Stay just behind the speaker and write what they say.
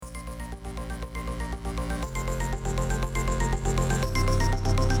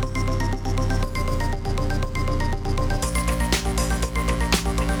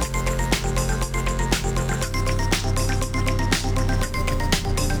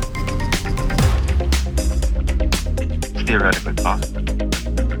theoretically possible.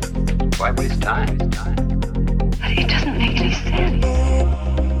 Why waste time? But it doesn't make any sense.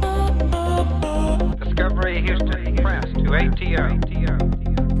 Discovery Houston, press to ATO.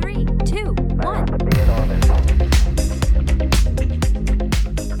 3, 2, 1.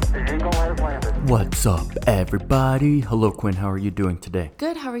 What's up, everybody? Hello, Quinn. How are you doing today?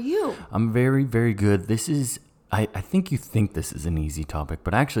 Good. How are you? I'm very, very good. I think you think this is an easy topic,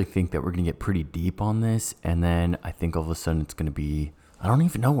 but I actually think that we're going to get pretty deep on this. And then I think all of a sudden it's going to be, I don't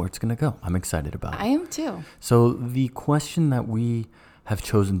even know where it's going to go. I'm excited about it. I am too. So the question that we have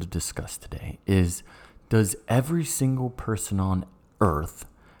chosen to discuss today is, does every single person on Earth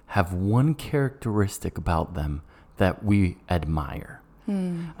have one characteristic about them that we admire?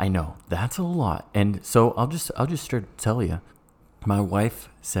 I know that's a lot. And so I'll just straight tell you, my wife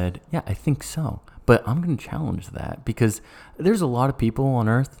said, yeah, I think so. But I'm going to challenge that because there's a lot of people on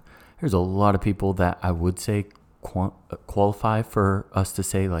Earth. There's a lot of people that I would say qualify for us to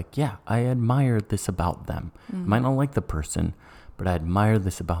say like, yeah, I admire this about them. Might not like the person, but I admire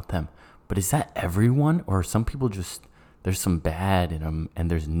this about them. But is that everyone, or some people just, there's some bad in them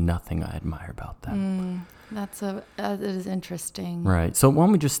and there's nothing I admire about them? That is interesting. Right. So why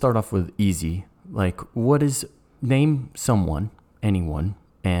don't we just start off with easy? Like, name someone, anyone,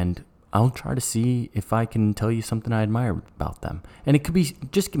 and I'll try to see if I can tell you something I admire about them. And it could be,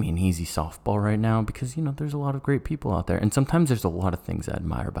 just give me an easy softball right now because, there's a lot of great people out there. And sometimes there's a lot of things I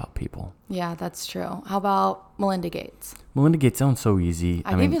admire about people. Yeah, that's true. How about Melinda Gates? Melinda Gates sounds so easy.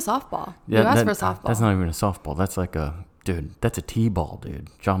 I gave you a softball. Yeah, you asked for a softball. That's not even a softball. That's like that's a T-ball, dude.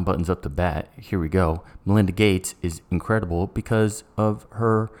 John Button's up to bat. Here we go. Melinda Gates is incredible because of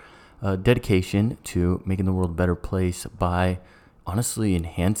her dedication to making the world a better place by honestly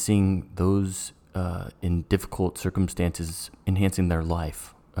enhancing those in difficult circumstances, enhancing their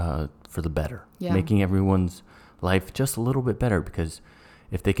life for the better, making everyone's life just a little bit better, because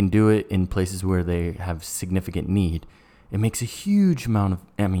if they can do it in places where they have significant need, it makes a huge amount of,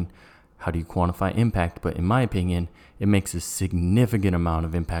 how do you quantify impact? But in my opinion, it makes a significant amount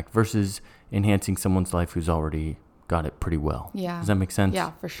of impact versus enhancing someone's life who's already got it pretty well. Yeah. Does that make sense?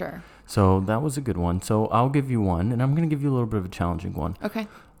 Yeah, for sure. So that was a good one. So I'll give you one, and I'm going to give you a little bit of a challenging one. Okay.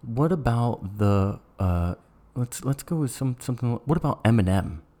 What about the, let's go with something, what about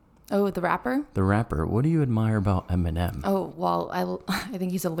Eminem? Oh, the rapper? The rapper. What do you admire about Eminem? Oh, well, I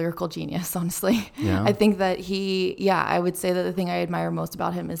think he's a lyrical genius, honestly. Yeah. I think that I would say that the thing I admire most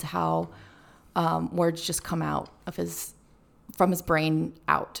about him is how words just come out from his brain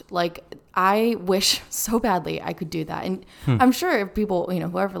out. Like, I wish so badly I could do that. And I'm sure if people,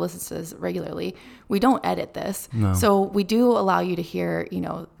 whoever listens to this regularly, we don't edit this. No. So we do allow you to hear,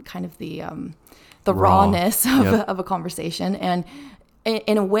 kind of the rawness of a conversation. And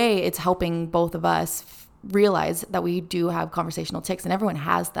in a way, it's helping both of us realize that we do have conversational tics, and everyone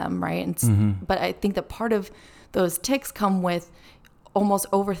has them, right? And but I think that part of those tics come with almost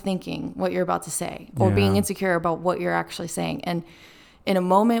overthinking what you're about to say, or being insecure about what you're actually saying. And in a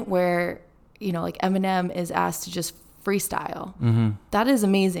moment where, like Eminem is asked to just freestyle, that is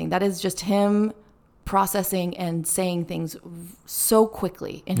amazing. That is just him processing and saying things so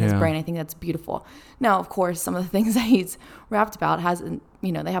quickly in his brain. I think that's beautiful. Now, of course, some of the things that he's rapped about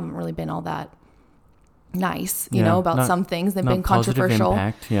they haven't really been all that nice, about some things. They've been controversial.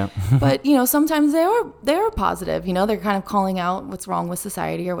 Impact, But, sometimes they are positive, they're kind of calling out what's wrong with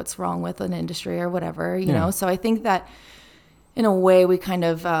society or what's wrong with an industry or whatever, know. So I think that in a way we kind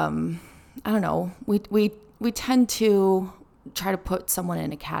of, I don't know, we tend to try to put someone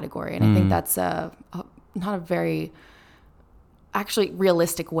in a category. And I think that's not a very actually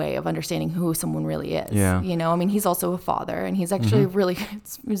realistic way of understanding who someone really is. Yeah. He's also a father, and he's actually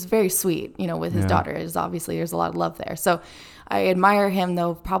he's very sweet, with his daughter. Obviously there's a lot of love there. So I admire him,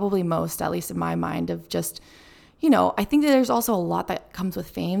 though, probably most, at least in my mind, of just, I think that there's also a lot that comes with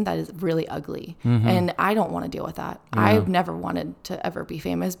fame that is really ugly. And I don't want to deal with that. Yeah. I've never wanted to ever be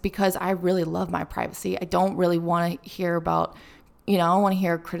famous because I really love my privacy. I don't really want to hear about, I don't want to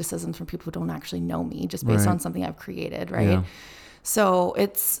hear criticisms from people who don't actually know me just based on something I've created. Right. Yeah. So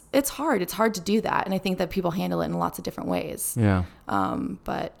it's hard. It's hard to do that. And I think that people handle it in lots of different ways. Yeah.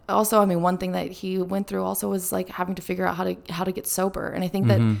 But also, one thing that he went through also was like having to figure out how to get sober. And I think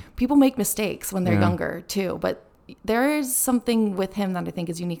that people make mistakes when they're younger too, but there is something with him that I think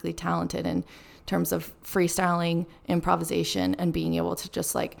is uniquely talented in terms of freestyling, improvisation, and being able to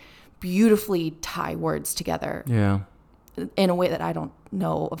just like beautifully tie words together. Yeah. In a way that I don't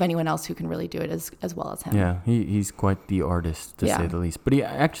know of anyone else who can really do it as well as him. Yeah, he's quite the artist, to say the least. But he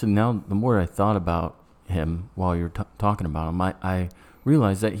actually, now the more I thought about him while you're talking about him, I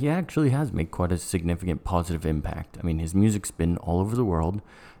realize that he actually has made quite a significant positive impact. I mean, his music's been all over the world.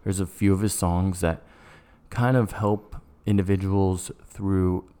 There's a few of his songs that kind of help individuals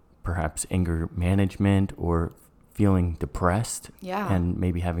through perhaps anger management or feeling depressed and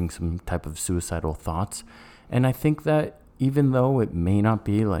maybe having some type of suicidal thoughts. And I think that even though it may not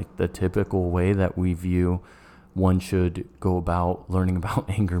be like the typical way that we view one should go about learning about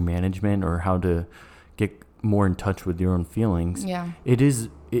anger management or how to get more in touch with your own feelings,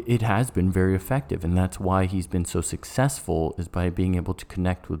 it has been very effective. And that's why he's been so successful, is by being able to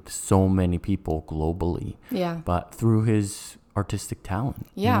connect with so many people globally. But through his artistic talent.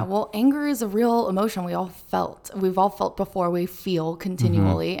 Well, anger is a real emotion we've all felt before. We feel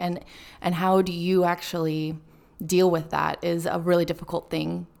continually. And how do you actually deal with that is a really difficult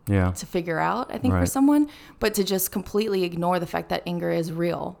thing to figure out, I think, for someone. But to just completely ignore the fact that anger is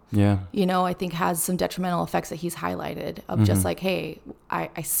real, I think has some detrimental effects that he's highlighted of just like, hey,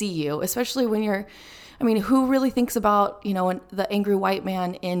 I see you, especially when you're, I mean, who really thinks about, the angry white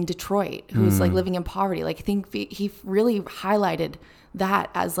man in Detroit who's like living in poverty? Like, I think he really highlighted that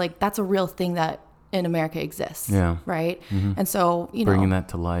as like, that's a real thing that in America exists. Right. And so, bringing that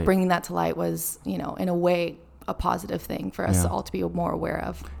to light was, in a way, a positive thing for us all to be more aware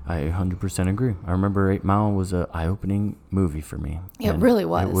of. I 100% agree. I remember 8 Mile was an eye-opening movie for me. It really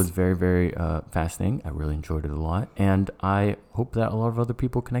was. It was very, very fascinating. I really enjoyed it a lot. And I hope that a lot of other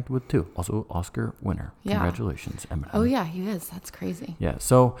people connected with too. Also, Oscar winner. Congratulations, Eminem. Oh, yeah, he is. That's crazy. Yeah.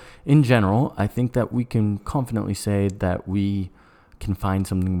 So in general, I think that we can confidently say that we can find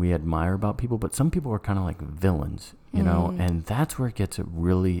something we admire about people, but some people are kind of like villains, know, and that's where it gets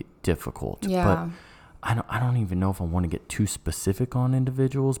really difficult. But I don't even know if I want to get too specific on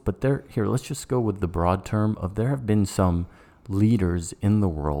individuals, but let's just go with the broad term of there have been some leaders in the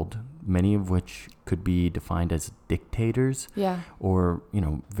world, many of which could be defined as dictators or,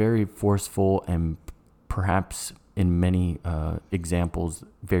 very forceful and perhaps in many examples,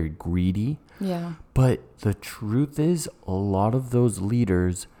 very greedy. But the truth is a lot of those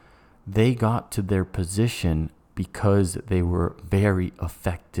leaders, they got to their position because they were very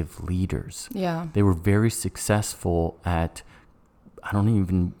effective leaders. They were very successful at, I don't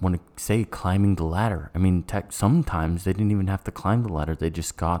even want to say climbing the ladder. I mean, sometimes they didn't even have to climb the ladder. They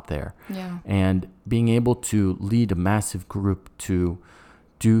just got there. And being able to lead a massive group to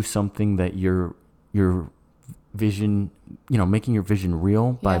do something that your vision, making your vision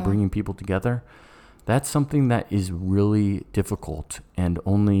real by bringing people together, that's something that is really difficult, and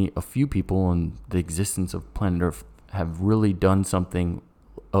only a few people in the existence of planet Earth have really done something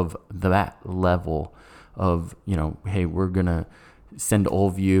of that level of, hey, we're going to send all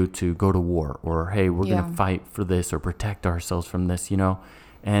of you to go to war, or hey, we're going to fight for this or protect ourselves from this,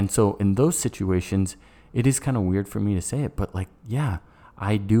 And so in those situations, it is kind of weird for me to say it, but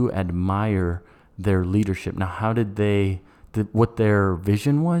I do admire their leadership. Now, how did what their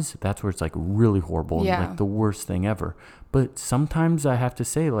vision was, that's where it's like really horrible, like the worst thing ever. But sometimes I have to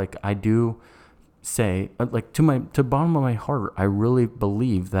say, like, I do say, like, to the bottom of my heart, I really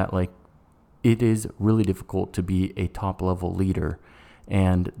believe that, like, it is really difficult to be a top level leader.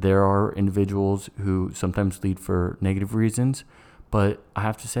 And there are individuals who sometimes lead for negative reasons, but I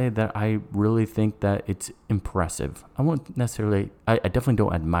have to say that I really think that it's impressive. I definitely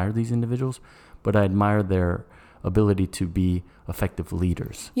don't admire these individuals, but I admire their ability to be effective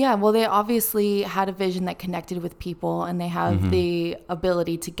leaders. Well, they obviously had a vision that connected with people, and they have the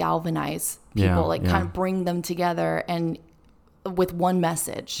ability to galvanize people, kind of bring them together and with one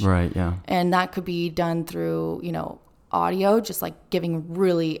message. And that could be done through, audio, just like giving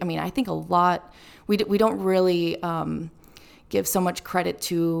really, I think a lot, we don't really give so much credit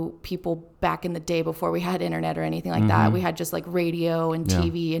to people back in the day before we had internet or anything like that. We had just like radio and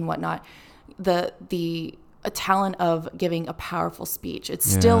TV and whatnot. A talent of giving a powerful speech. It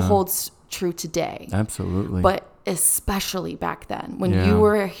still holds true today. Absolutely. But especially back then when you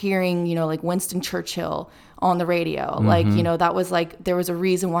were hearing, like Winston Churchill on the radio, like, that was like, there was a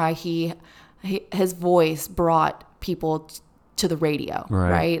reason why his voice brought people to the radio,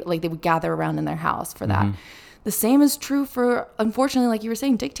 right? Like they would gather around in their house for that. The same is true for, unfortunately, like you were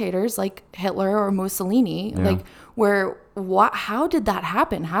saying, dictators like Hitler or Mussolini, like how did that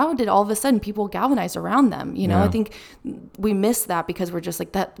happen? How did all of a sudden people galvanize around them? I think we miss that because we're just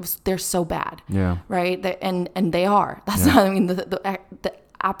like they're so bad, right? And they are. That's not. The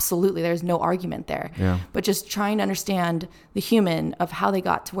absolutely, there's no argument there. But just trying to understand the human of how they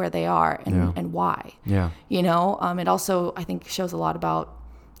got to where they are and why. It also, I think, shows a lot about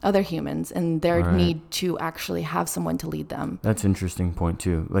other humans and their need to actually have someone to lead them. That's an interesting point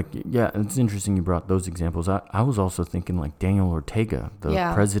too. Like, yeah, it's interesting you brought those examples. I was also thinking like Daniel Ortega, the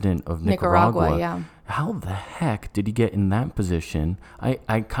president of Nicaragua. Yeah. How the heck did he get in that position?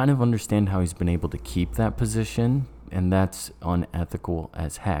 I kind of understand how he's been able to keep that position, and that's unethical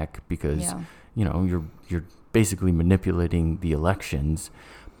as heck because, you know, you're basically manipulating the elections.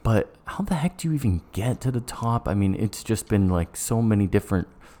 But how the heck do you even get to the top? I mean, it's just been like so many different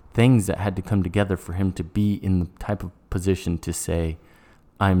things that had to come together for him to be in the type of position to say,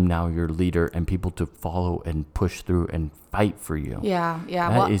 I'm now your leader, and people to follow and push through and fight for you. Yeah.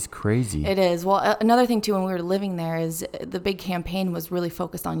 That is crazy. It is. Well, another thing too, when we were living there, is the big campaign was really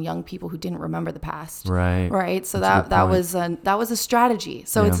focused on young people who didn't remember the past. Right. So that was a strategy.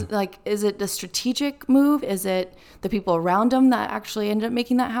 So it's like, is it a strategic move? Is it the people around him that actually ended up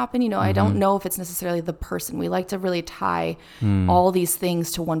making that happen? You know, I don't know if it's necessarily the person. We like to really tie all these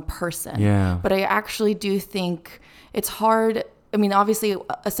things to one person. Yeah. But I actually do think it's hard. I mean, obviously,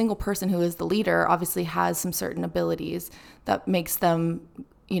 a single person who is the leader obviously has some certain abilities that makes them,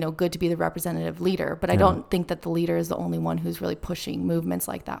 you know, good to be the representative leader. But I don't think that the leader is the only one who's really pushing movements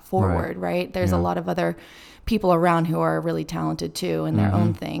like that forward, right? There's a lot of other people around who are really talented too in their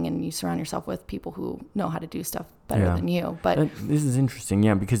own thing, and you surround yourself with people who know how to do stuff better than you. But this is interesting,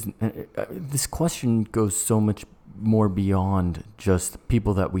 because this question goes so much more beyond just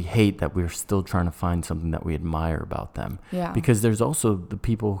people that we hate, that we're still trying to find something that we admire about them. Because there's also the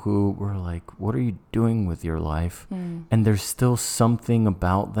people who were like, what are you doing with your life? And there's still something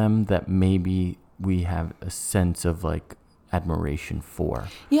about them that maybe we have a sense of like admiration for.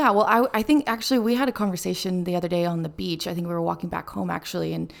 Yeah, well, I think actually we had a conversation the other day on the beach. I think we were walking back home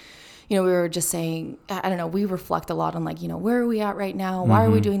actually, and you know, we were just saying, I don't know, we reflect a lot on like, you know, where are we at right now? Why are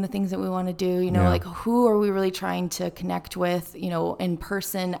we doing the things that we want to do? You know, like who are we really trying to connect with, you know, in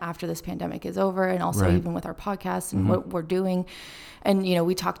person after this pandemic is over, and also even with our podcast and what we're doing. And, you know,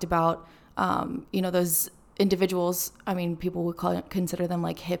 we talked about, you know, those individuals, I mean, people would consider them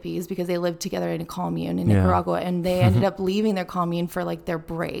like hippies because they lived together in a commune in Nicaragua, and they ended up leaving their commune for like their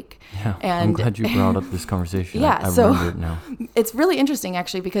break. And I'm glad you brought up this conversation. I so remember it now. It's really interesting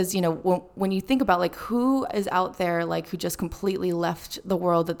actually, because, you know, when you think about like who is out there, like who just completely left the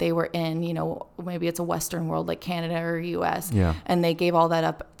world that they were in, you know, maybe it's a Western world like Canada or US, and they gave all that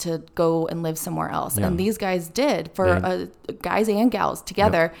up to go and live somewhere else. And these guys did for guys and gals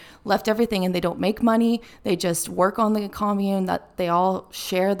together, left everything, and they don't make money. They just work on the commune, that they all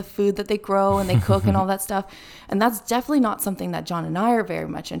share the food that they grow and they cook and all that stuff. And that's definitely not something that John and I are very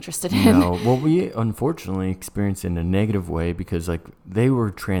much interested in. No, well, we unfortunately experienced it in a negative way because like they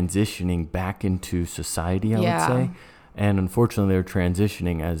were transitioning back into society, I would say. And unfortunately they were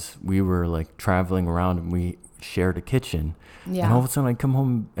transitioning as we were like traveling around, and we shared a kitchen. And all of a sudden I'd come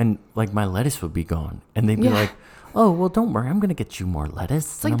home and like my lettuce would be gone, and they'd be like, oh, well, don't worry, I'm going to get you more lettuce.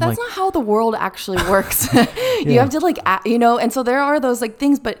 It's like, that's not how the world actually works. You have to like, you know, and so there are those like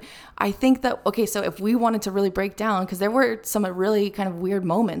things, but I think that, okay, so if we wanted to really break down, because there were some really kind of weird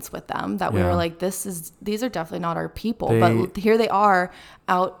moments with them that we were like, these are definitely not our people, but here they are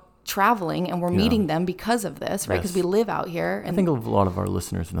out traveling, and we're meeting them because of this, right? Because we live out here. And I think a lot of our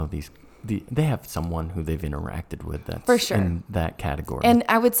listeners know they have someone who they've interacted with that's for sure in that category. And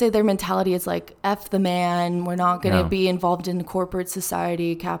I would say their mentality is like, F the man, we're not going to be involved in corporate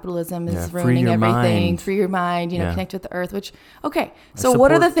society. Capitalism is ruining everything. Free your mind, you know, connect with the earth, which, okay. So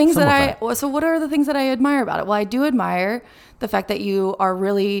what are the things that I admire about it? Well, I do admire the fact that you are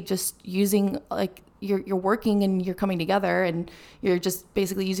really just using like, you're working and you're coming together, and you're just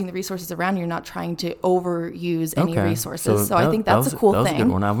basically using the resources around you. You're not trying to overuse any resources. So I think that's a cool thing. That was a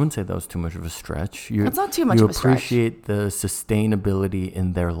good one. I wouldn't say that was too much of a stretch. That's not too much of a stretch. You appreciate the sustainability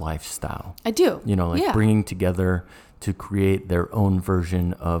in their lifestyle. I do. You know, like bringing together to create their own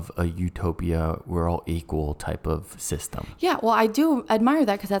version of a utopia, we're all equal type of system. Yeah, well, I do admire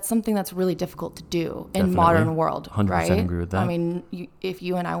that, because that's something that's really difficult to do in modern world, 100% right? agree with that. I mean, if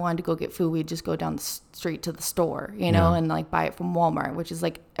you and I wanted to go get food, we'd just go down the street to the store, you know, and like buy it from Walmart, which is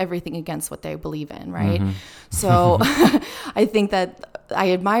like everything against what they believe in, right? So I think that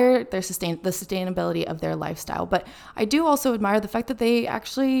I admire the sustainability of their lifestyle, but I do also admire the fact that they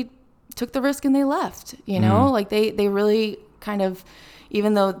actually took the risk and they left, you know, like they really kind of,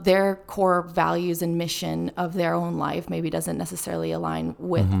 even though their core values and mission of their own life maybe doesn't necessarily align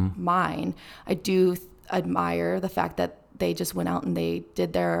with mine, I do admire the fact that they just went out and they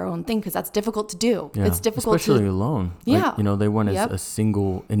did their own thing, because that's difficult to do. Yeah. It's difficult especially to alone. Yeah. Like, you know, they went as Yep. a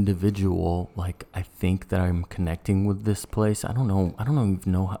single individual. Like, I think that I'm connecting with this place. I don't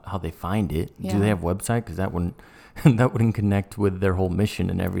even know how they find it. Yeah. Do they have a website? Because that wouldn't that wouldn't connect with their whole mission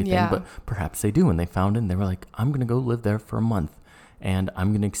and everything. Yeah. But perhaps they do, and they found it and they were like, I'm gonna go live there for a month, and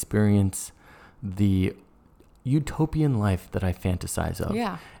I'm gonna experience the utopian life that I fantasize of.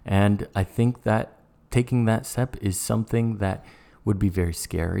 Yeah. And I think that taking that step is something that would be very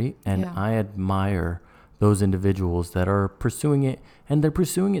scary. And Yeah. I admire those individuals that are pursuing it, and they're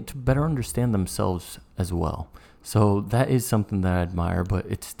pursuing it to better understand themselves as well. So that is something that I admire, but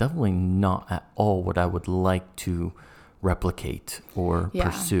it's definitely not at all what I would like to replicate or Yeah.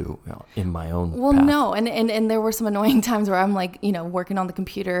 pursue, you know, in my own Well, path. no, and there were some annoying times where I'm like, you know, working on the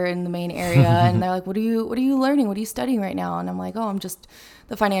computer in the main area, and they're like, "What are you learning? What are you studying right now?" And I'm like, "Oh, I'm just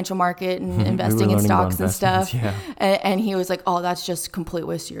the financial market and investing in learning about stocks and stuff." investments, yeah. And he was like, "Oh, that's just a complete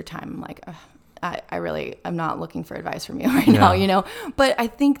waste of your time." I'm like, I'm not looking for advice from you right now, Yeah. you know. But I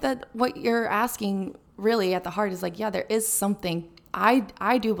think that what you're asking really at the heart is like, yeah, there is something.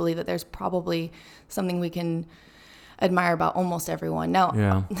 I do believe that there's probably something we can admire about almost everyone. Now,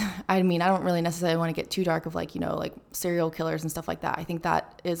 Yeah. I mean, I don't really necessarily want to get too dark of like, you know, like serial killers and stuff like that. I think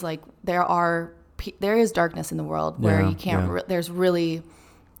that is like, there is darkness in the world where Yeah, you can't, yeah. there's really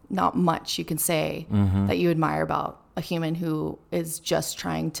not much you can say Mm-hmm. that you admire about a human who is just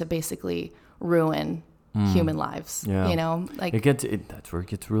trying to basically ruin human lives, Yeah. you know, like, That's where it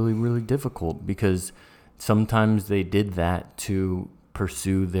gets really, really difficult, because sometimes they did that to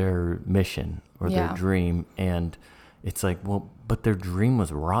pursue their mission or Yeah. their dream, and it's like, well, but their dream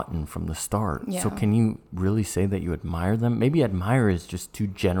was rotten from the start. So Yeah. can you really say that you admire them? Maybe admire is just too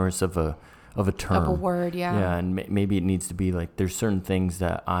generous of a term. of a word. Yeah. Yeah, and maybe it needs to be like, there's certain things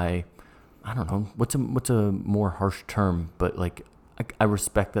that I don't know, what's a more harsh term, but like, I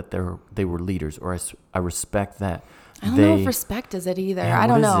respect that they were leaders, or I respect that I don't know if respect is it either. Yeah, I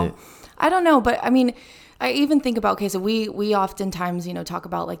don't what is know. it? I don't know, but I mean, I even think about, okay, so we oftentimes, you know, talk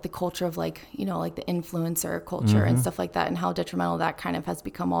about like the culture of like, you know, like the influencer culture and stuff like that, and how detrimental that kind of has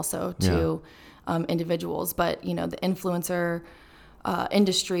become also to individuals. But, you know, the influencer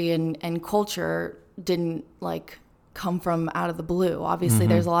industry and culture didn't like come from out of the blue. Obviously,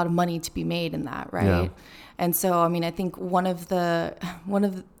 there's a lot of money to be made in that, right? Yeah. And so, I mean, I think one of the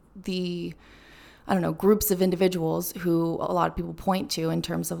I don't know, groups of individuals who a lot of people point to in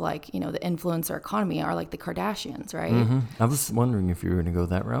terms of like, you know, the influencer economy are like the Kardashians, right? I was wondering if you were going to go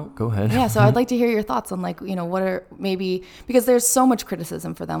that route. Go ahead. Yeah, so I'd like to hear your thoughts on like, you know, what are maybe, because there's so much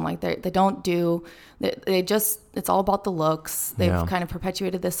criticism for them. Like they just, it's all about the looks. They've Yeah. kind of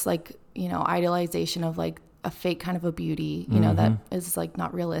perpetuated this like, you know, idealization of like a fake kind of a beauty, you know, that is like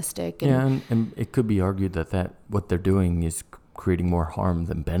not realistic. And, Yeah, and it could be argued that what they're doing is creating more harm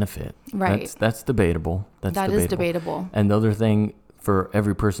than benefit. Right. That's debatable. That is debatable. And the other thing, for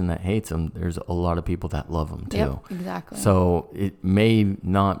every person that hates them, there's a lot of people that love them too. Yep, exactly. So it may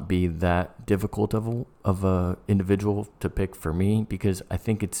not be that difficult of a individual to pick for me, because I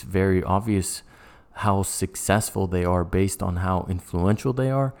think it's very obvious how successful they are based on how influential they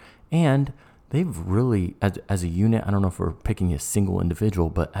are. And they've really, as a unit, I don't know if we're picking a single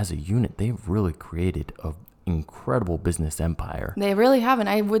individual, but as a unit, they've really created a incredible business empire. They really have, and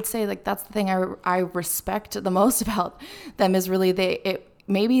I would say like that's the thing I respect the most about them is really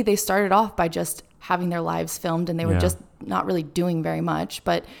maybe they started off by just having their lives filmed and they were Yeah. just not really doing very much,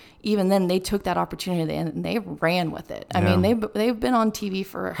 but even then they took that opportunity and they ran with it. I Yeah. mean, they've been on TV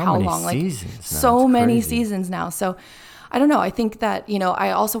for how many long? Like seasons now? so It's many crazy. seasons now. So I don't know. I think that, you know,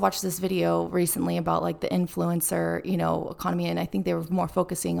 I also watched this video recently about like the influencer, you know, economy. And I think they were more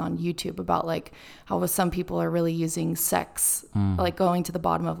focusing on YouTube about like how some people are really using sex, like going to the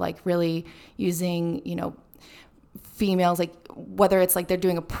bottom of like really using, you know, females, like whether it's like they're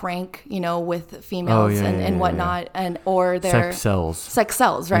doing a prank, you know, with females and whatnot, and or they're Sex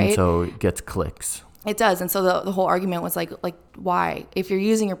sells, right? And so it gets clicks. It does. And so the whole argument was like why? If you're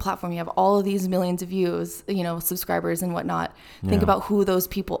using your platform, you have all of these millions of views, you know, subscribers and whatnot. Think Yeah. about who those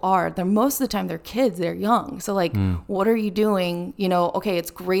people are. They're most of the time they're kids, they're young. So like, what are you doing? You know, okay,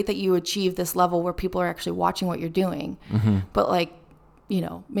 it's great that you achieve this level where people are actually watching what you're doing, but like, you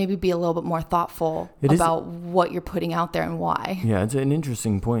know, maybe be a little bit more thoughtful about what you're putting out there and why. Yeah, it's an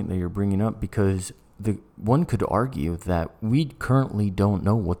interesting point that you're bringing up, because one could argue that we currently don't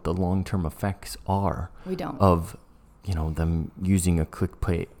know what the long-term effects are. We don't. Of, you know, them using a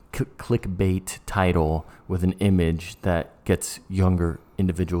clickbait title with an image that gets younger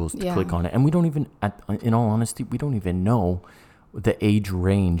individuals to Yeah. click on it. And we don't even, in all honesty, we don't even know the age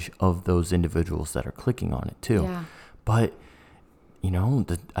range of those individuals that are clicking on it too. Yeah. But,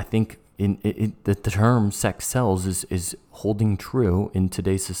 I think the term sex sells is holding true in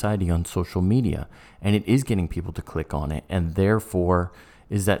today's society on social media. And it is getting people to click on it. And therefore,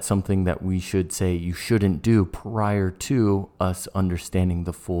 is that something that we should say you shouldn't do prior to us understanding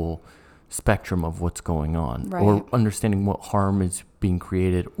the full spectrum of what's going on, Right. or understanding what harm is being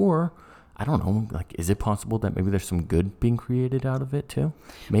created, or I don't know, like, is it possible that maybe there's some good being created out of it too?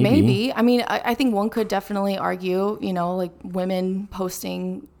 Maybe. I mean, I think one could definitely argue, like women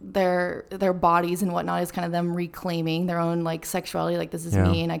posting their bodies and whatnot is kind of them reclaiming their own like sexuality. Like, this is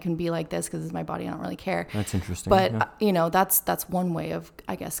me and I can be like this because it's my body. I don't really care. That's interesting. But, that's one way of,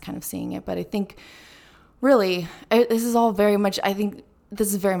 I guess, kind of seeing it. But I think really this is all very much, I think this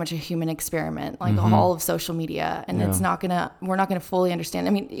is very much a human experiment, like all of social media, and we're not gonna fully understand.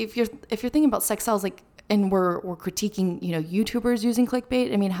 I mean, if you're thinking about sex sells, like, and we're critiquing, YouTubers using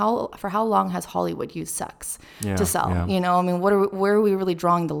clickbait. I mean, for how long has Hollywood used sex to sell? Yeah. I mean, where are we really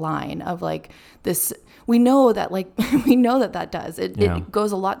drawing the line of like this? We know that that does it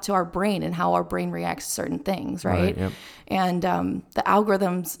goes a lot to our brain and how our brain reacts to certain things, right? Yep. And the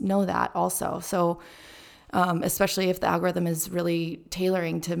algorithms know that also. So. Especially if the algorithm is really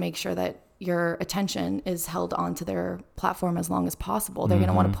tailoring to make sure that your attention is held onto their platform as long as possible. They're going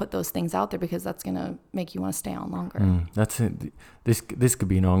to want to put those things out there because that's going to make you want to stay on longer. That's it. This could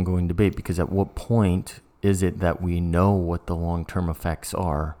be an ongoing debate, because at what point is it that we know what the long-term effects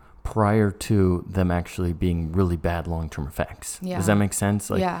are prior to them actually being really bad long-term effects? Yeah. Does that make sense?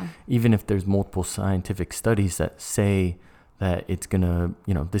 Like, even if there's multiple scientific studies that say that it's gonna,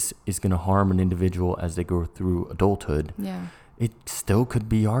 this is gonna harm an individual as they go through adulthood. Yeah. It still could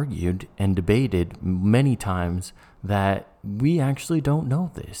be argued and debated many times that we actually don't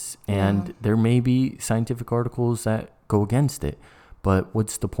know this. And there may be scientific articles that go against it. But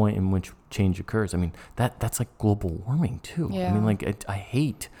what's the point in which change occurs? I mean, that's like global warming too. Yeah. I mean, like, I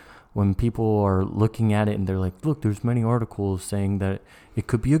hate when people are looking at it and they're like, look, there's many articles saying that it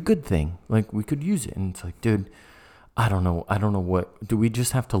could be a good thing. Like, we could use it. And it's like, dude, I don't know what, do we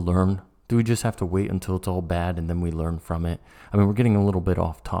just have to learn? Do we just have to wait until it's all bad and then we learn from it? I mean, we're getting a little bit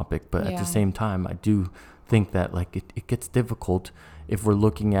off topic, but at the same time, I do think that like it gets difficult if we're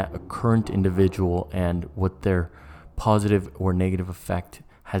looking at a current individual and what their positive or negative effect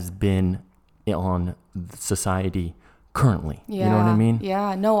has been on society currently. Yeah. You know what I mean?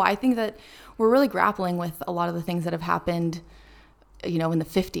 Yeah. No, I think that we're really grappling with a lot of the things that have happened in the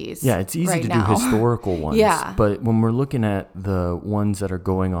 50s. Yeah, it's easy to do historical ones. Yeah. But when we're looking at the ones that are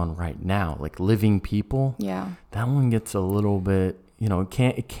going on right now, like living people, that one gets a little bit,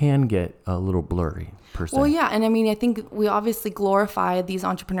 it can get a little blurry per se. Well, yeah. And I mean, I think we obviously glorify these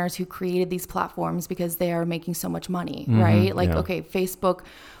entrepreneurs who created these platforms because they are making so much money, right? Like, okay, Facebook,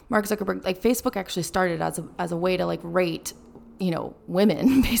 Mark Zuckerberg, like Facebook actually started as a way to like rate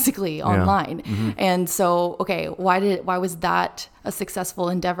women basically online. And so, okay, why was that a successful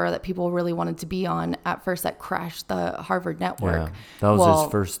endeavor that people really wanted to be on at first that crashed the Harvard network? Yeah, that was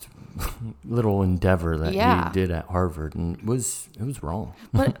his first little endeavor that he did at Harvard, and it was wrong.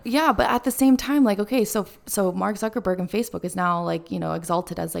 But at the same time, like, okay, so Mark Zuckerberg and Facebook is now like,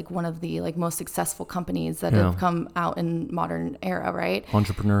 exalted as like one of the like most successful companies that have come out in modern era, right?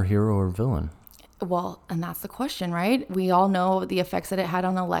 Entrepreneur, hero, or villain? Well, and that's the question, right? We all know the effects that it had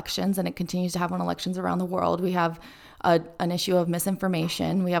on elections, and it continues to have on elections around the world. We have an issue of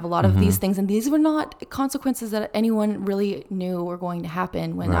misinformation. We have a lot of these things, and these were not consequences that anyone really knew were going to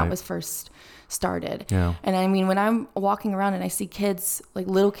happen when that was first started. Yeah. And I mean, when I'm walking around and I see kids, like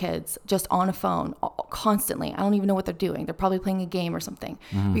little kids, just on a phone constantly, I don't even know what they're doing. They're probably playing a game or something.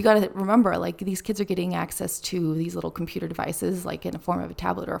 But you got to remember, like, these kids are getting access to these little computer devices, like in the form of a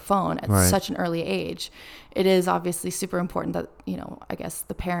tablet or a phone at such an early age. It is obviously super important that, I guess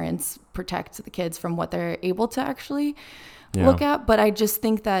the parents protect the kids from what they're able to actually look at. But I just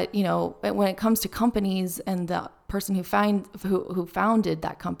think that, when it comes to companies and the person who founded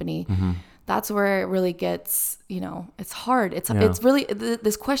that company, that's where it really gets, it's hard. It's really,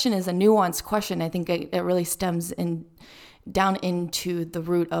 this question is a nuanced question. I think it really stems down into the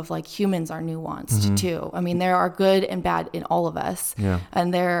root of like humans are nuanced too. I mean, there are good and bad in all of us. Yeah.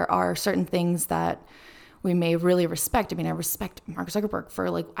 And there are certain things that we may really respect. I mean, I respect Mark Zuckerberg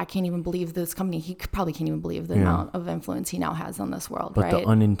for like, I can't even believe this company. He probably can't even believe the amount of influence he now has on this world, but right? the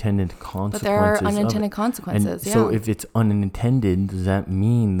unintended consequences. But there are unintended consequences, and so if it's unintended, does that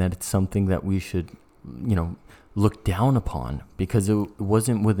mean that it's something that we should, look down upon because it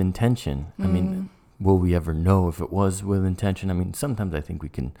wasn't with intention? I mean, will we ever know if it was with intention? I mean, sometimes I think we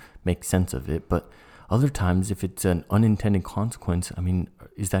can make sense of it, but other times if it's an unintended consequence, I mean,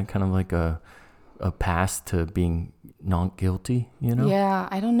 is that kind of like a pass to being not guilty, you know? Yeah,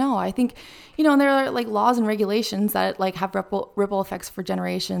 I don't know. I think, and there are like laws and regulations that like have ripple effects for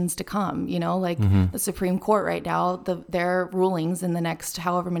generations to come, like the Supreme Court right now, their rulings in the next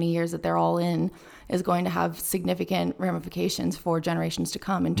however many years that they're all in is going to have significant ramifications for generations to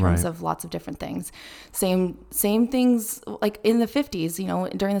come in terms of lots of different things. Same things like in the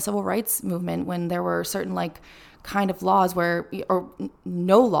 50s, during the civil rights movement, when there were certain like kind of laws or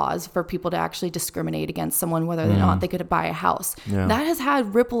no laws for people to actually discriminate against someone, whether or not they could buy a house. Yeah. That has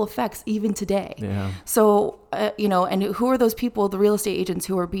had ripple effects even today. Yeah. So, and who are those people, the real estate agents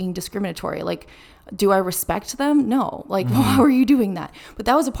who are being discriminatory? Like, do I respect them? No. Like, why were you doing that? But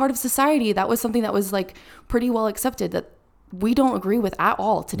that was a part of society. That was something that was like pretty well accepted that we don't agree with at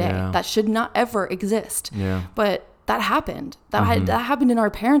all today. Yeah. That should not ever exist. Yeah. But that happened. That happened in our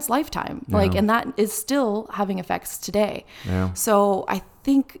parents' lifetime. Like, and that is still having effects today. Yeah. So I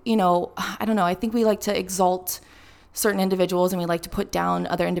think, I don't know. I think we like to exalt certain individuals and we like to put down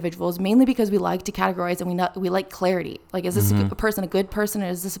other individuals mainly because we like to categorize and we like clarity. Like, is this a person a good person or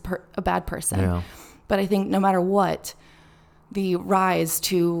is this a bad person? Yeah. But I think no matter what, the rise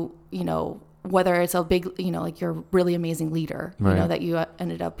to, whether it's a big, like you're a really amazing leader, that you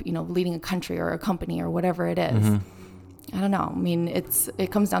ended up, leading a country or a company or whatever it is. I don't know. I mean,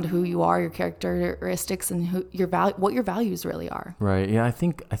 it comes down to who you are, your characteristics, and what your values really are. Right. Yeah. I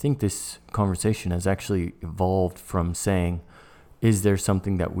think this conversation has actually evolved from saying, is there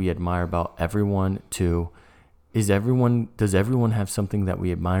something that we admire about everyone, to does everyone have something that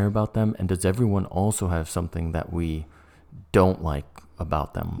we admire about them, and does everyone also have something that we don't like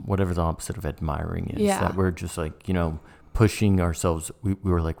about them? Whatever the opposite of admiring is. Yeah. That we're just like, pushing ourselves. We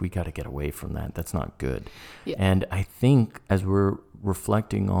were like, we got to get away from that. That's not good. Yeah. And I think as we're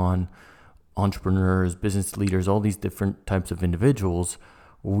reflecting on entrepreneurs, business leaders, all these different types of individuals,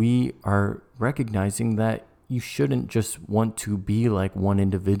 we are recognizing that you shouldn't just want to be like one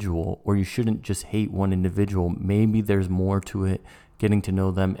individual, or you shouldn't just hate one individual. Maybe there's more to it, getting to know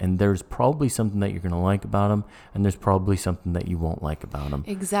them, and there's probably something that you're going to like about them, and there's probably something that you won't like about them.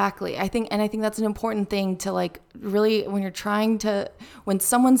 Exactly. I think that's an important thing to like really, when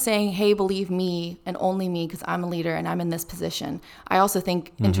someone's saying, hey, believe me and only me because I'm a leader and I'm in this position. I also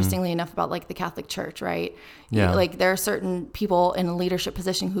think interestingly enough about like the Catholic Church, right? Yeah. Like there are certain people in a leadership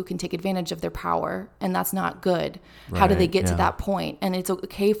position who can take advantage of their power, and that's not good. How do they get to that point? And it's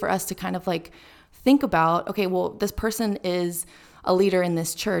okay for us to kind of like think about, okay, well, this person is a leader in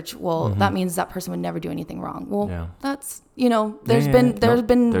this church. Well, that means that person would never do anything wrong. Well, that's, there's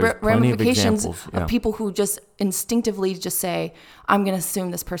been ramifications of people who just instinctively just say, I'm going to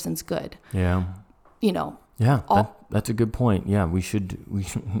assume this person's good. Yeah. That's a good point. Yeah. We should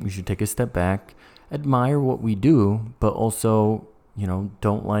take a step back, admire what we do, but also,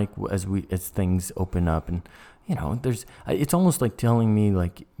 don't like as things open up, and it's almost like telling me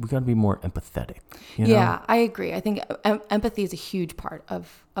like we got to be more empathetic. Yeah, I agree. I think empathy is a huge part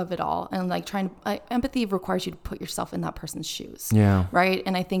of it all, and like empathy requires you to put yourself in that person's shoes. Yeah. Right.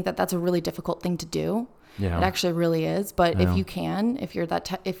 And I think that's a really difficult thing to do. Yeah. It actually really is. But if you can, if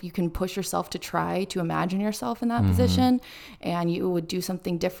you can push yourself to try to imagine yourself in that position, and you would do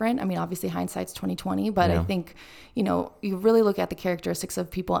something different. I mean, obviously hindsight's 20/20, but I think, you really look at the characteristics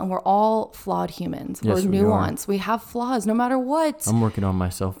of people, and we're all flawed humans. Yes, we're nuanced. We have flaws no matter what. I'm working on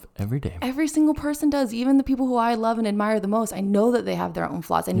myself every day. Every single person does. Even the people who I love and admire the most, I know that they have their own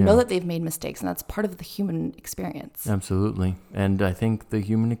flaws. I know that they've made mistakes, and that's part of the human experience. Absolutely. And I think the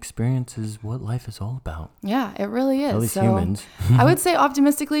human experience is what life is all about. Yeah, it really is. At least humans. I would say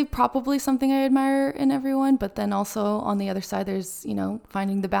optimistically, probably something I admire in everyone, but then also on the other side, there's,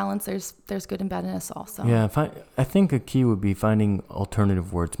 finding the balance. There's good and bad in us also. Yeah, I think a key would be finding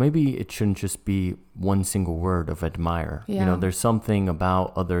alternative words. Maybe it shouldn't just be one single word of admire. Yeah. There's something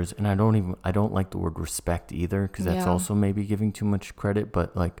about others, and I don't like the word respect either, because that's also maybe giving too much credit,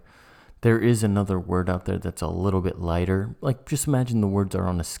 but like there is another word out there that's a little bit lighter. Like, just imagine the words are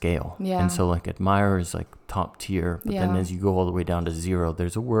on a scale. Yeah. And so like admire is like top tier, but then as you go all the way down to 0,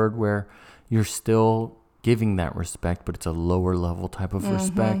 there's a word where you're still giving that respect, but it's a lower level type of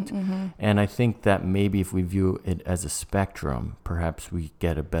respect. And I think that maybe if we view it as a spectrum, perhaps we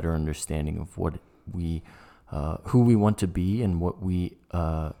get a better understanding of what we, who we want to be, and what we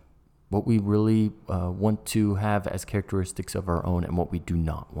what we really want to have as characteristics of our own and what we do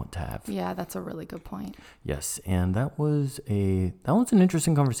not want to have. Yeah, that's a really good point. Yes, and that was an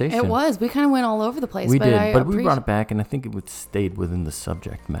interesting conversation. It was. We kind of went all over the place. We but did, but we brought it back, and I think it stayed within the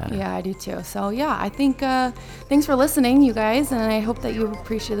subject matter. Yeah, I do too. So yeah, I think thanks for listening, you guys, and I hope that you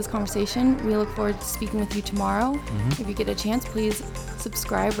appreciate this conversation. We look forward to speaking with you tomorrow. If you get a chance, please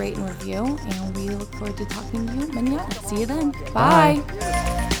subscribe, rate, and review, and we look forward to talking to you. Manana. See you then. Bye.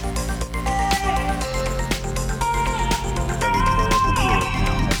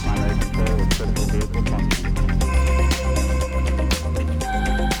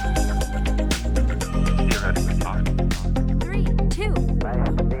 Three, two.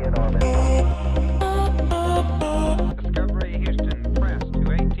 Discovery Houston Press to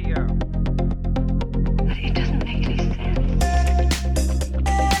ATO. But it doesn't make any sense.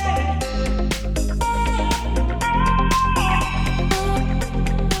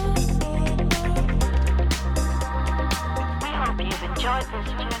 We hope you've enjoyed this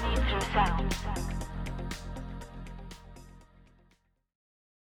journey through sound.